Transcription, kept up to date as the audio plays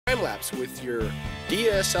time-lapse with your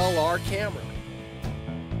DSLR camera.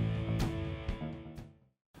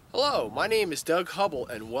 Hello, my name is Doug Hubble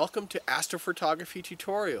and welcome to Astrophotography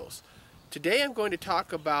Tutorials. Today I'm going to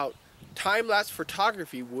talk about time-lapse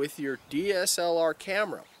photography with your DSLR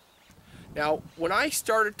camera. Now, when I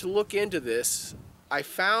started to look into this, I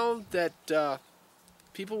found that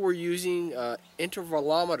people were using an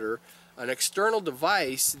intervalometer, an external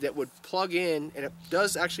device that would plug in, and it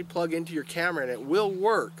does actually plug into your camera and it will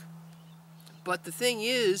work. But the thing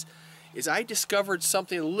is I discovered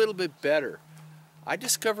something a little bit better. I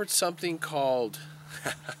discovered something called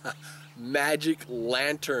Magic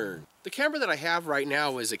Lantern. The camera that I have right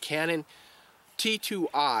now is a Canon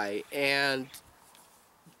T2i, and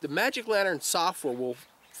the Magic Lantern software will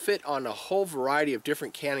fit on a whole variety of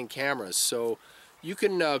different Canon cameras, so you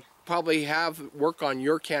can probably work on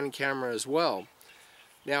your Canon camera as well.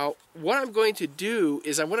 Now, what I'm going to do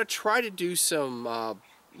is I'm going to try to do some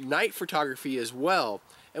night photography as well.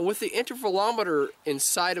 And with the intervalometer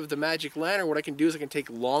inside of the Magic Lantern, what I can do is I can take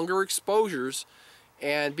longer exposures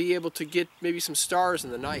and be able to get maybe some stars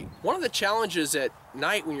in the night. One of the challenges at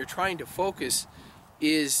night when you're trying to focus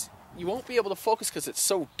is you won't be able to focus because it's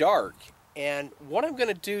so dark. And what I'm going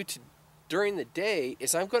to do during the day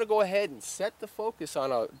is I'm going to go ahead and set the focus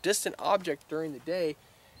on a distant object during the day,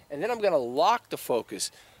 and then I'm going to lock the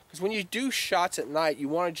focus. Because when you do shots at night, you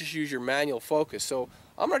want to just use your manual focus. So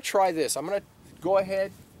I'm going to try this. I'm going to go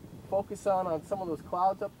ahead, focus on some of those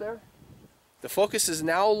clouds up there. The focus is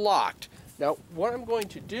now locked. Now what I'm going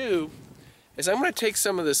to do is I'm going to take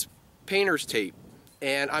some of this painter's tape,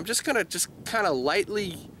 and I'm just going to kind of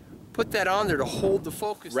lightly put that on there to hold the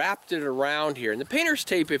focus. Wrapped it around here. And the painter's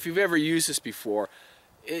tape, if you've ever used this before,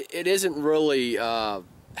 it isn't really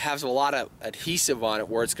has a lot of adhesive on it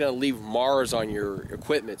where it's going to leave mars on your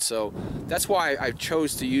equipment. So that's why I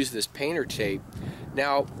chose to use this painter tape.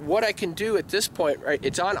 Now what I can do at this point, right,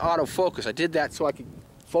 it's on autofocus. I did that so I could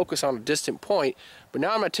focus on a distant point, but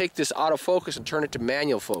now I'm going to take this autofocus and turn it to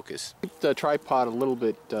manual focus. Keep the tripod a little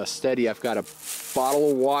bit steady. I've got a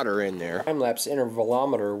bottle of water in there. Time-lapse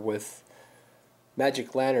intervalometer with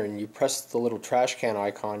Magic Lantern. You press the little trash can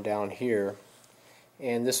icon down here,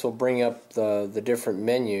 and this will bring up the different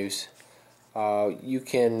menus. You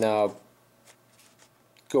can go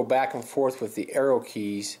back and forth with the arrow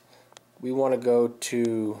keys. We want to go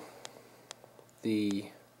to the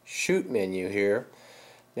shoot menu here.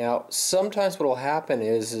 Now sometimes what will happen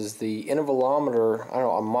is the intervalometer, I don't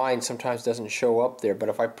know, on mine sometimes doesn't show up there, but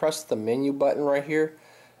if I press the menu button right here,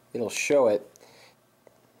 it'll show it.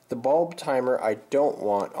 The bulb timer I don't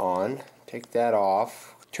want on, take that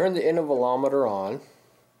off. Turn the intervalometer on.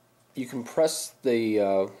 You can press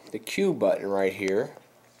the Q button right here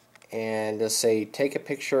and just say take a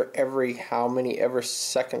picture every ever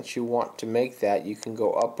seconds you want to make that. You can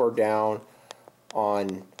go up or down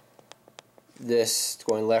on this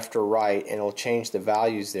going left or right, and it'll change the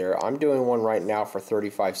values there. I'm doing one right now for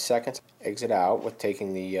 35 seconds. Exit out with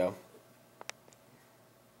taking the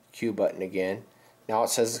Q button again. Now it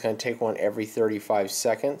says it's going to take one every 35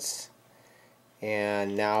 seconds,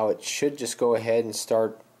 and now it should just go ahead and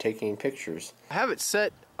start taking pictures. I have it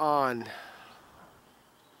set on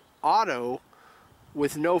auto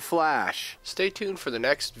with no flash. Stay tuned for the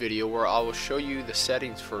next video where I will show you the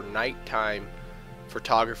settings for nighttime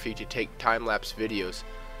photography to take time-lapse videos.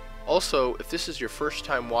 Also, if this is your first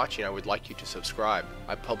time watching, I would like you to subscribe.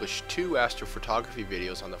 I publish 2 astrophotography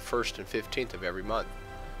videos on the 1st and 15th of every month.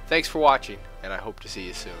 Thanks for watching, and I hope to see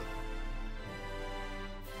you soon.